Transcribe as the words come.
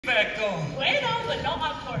Perfecto. Bueno, but no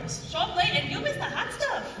encores. Short plate and you missed the hot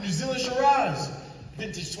stuff. New Zealand Shiraz,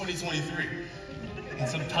 vintage 2023. And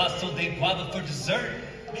some tazo de guava for dessert.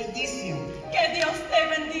 Bendísimo. Que Dios te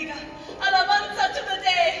bendiga. Alabanza to the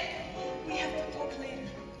day. We have to talk later.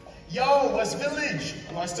 Yo, West Village.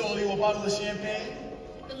 Do I still owe you a bottle of champagne?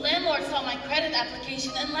 The landlord saw my credit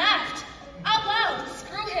application and laughed. Out loud,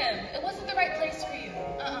 screw him. It wasn't the right place for you.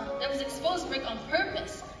 There was exposed brick on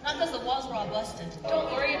purpose, not because the walls were all busted.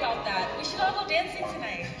 Don't worry about that. We should all go dancing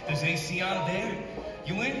tonight. There's AC out there.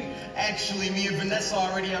 You in? Actually, me and Vanessa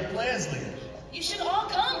already have plans later. You should all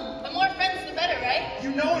come. The more friends, the better, right?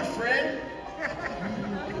 You know it, friend.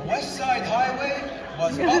 The West Side Highway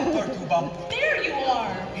was bumper to bumper. There you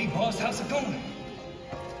are. Hey, boss, how's it going?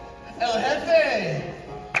 El Jefe.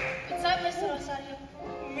 What's up, Mr. Rosario?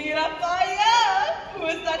 Mira pa allá. Who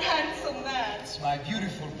is that handsome man? It's my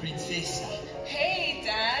beautiful princesa. Hey,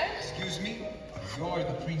 Dad. Excuse me, you're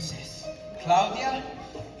the princess. Claudia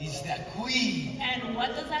is the queen, And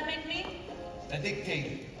what does that make me? the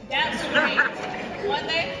dictator. That's great. One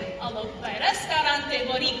day, I'll open a restaurante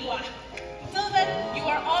boricua. Till then, you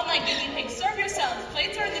are all my guinea pigs. Serve yourselves.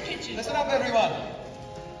 Plates are in the kitchen. Listen up, everyone.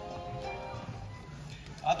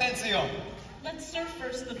 Atención. Let's serve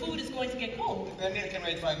first. The food is going to get cold. Pernil can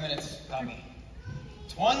wait 5 minutes, Tommy.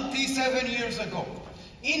 27 years ago,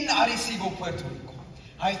 in Arecibo, Puerto Rico,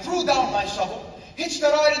 I threw down my shovel, hitched a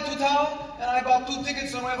ride into town, and I bought 2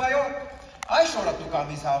 tickets to Nueva York. I showed up to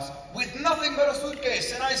Tommy's house with nothing but a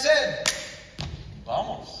suitcase, and I said,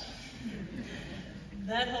 Vamos.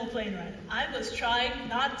 That whole plane ride, I was trying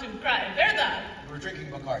not to cry. Verdad? We were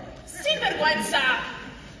drinking Bacardi. Sinvergüenza.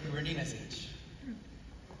 We were Nina's age.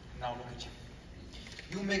 Now look at you.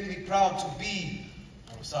 You make me proud to be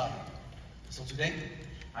a Rosario. So today,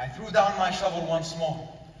 I threw down my shovel once more.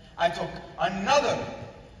 I took another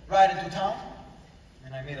ride into town,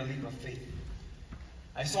 and I made a leap of faith.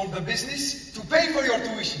 I sold the business to pay for your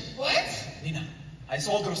tuition. What? Nina, I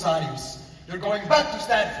sold Rosario's. You're going back to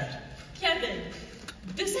Stanford. Kevin,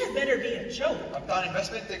 this had better be a joke. Uptown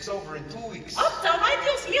Investment takes over in 2 weeks. Uptown, ay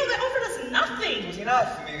Dios mío, they offered us It nothing. was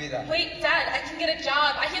enough, mi vida. Wait, Dad, I can get a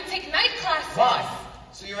job. I can take night classes. Why?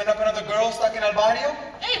 So you end up another girl stuck in El Barrio?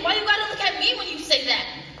 Hey, why you gotta look at me when you say that?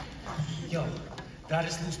 Yo, did I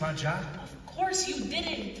just lose my job? Of course you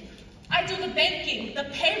didn't. I do the banking, the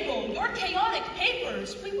payroll, your chaotic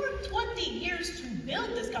papers. We worked 20 years to build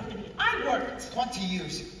this company. I worked. 20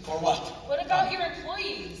 years. For what? What about your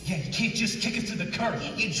employees? Yeah, you can't just kick it to the curb.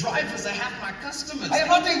 You drivers are half my customers. I am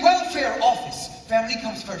not a welfare office. Family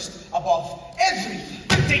comes first, above everything.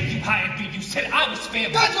 The day you hired me, you said I was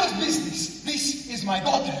family. That was business. This is my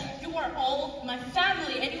daughter. You are all my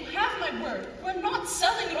family, and you have my word. We're not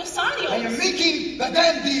selling Rosario. I am making the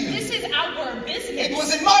damn deal. This is our business. It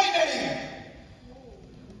was in my name.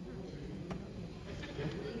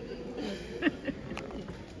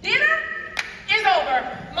 Dinner is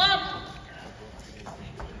over. Mom!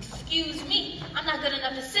 Excuse me, I'm not good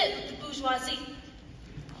enough to sit with the bourgeoisie.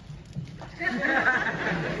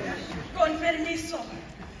 Con permiso.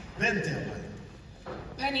 Vente, buddy.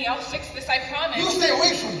 Penny, I'll fix this, I promise. You stay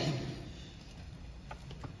away from me.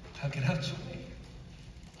 How can I help you?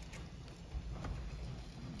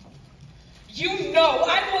 You know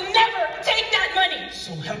I will never take that money.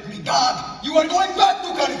 So help me God, you are going back to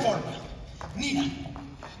California. Nina!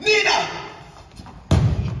 Nina!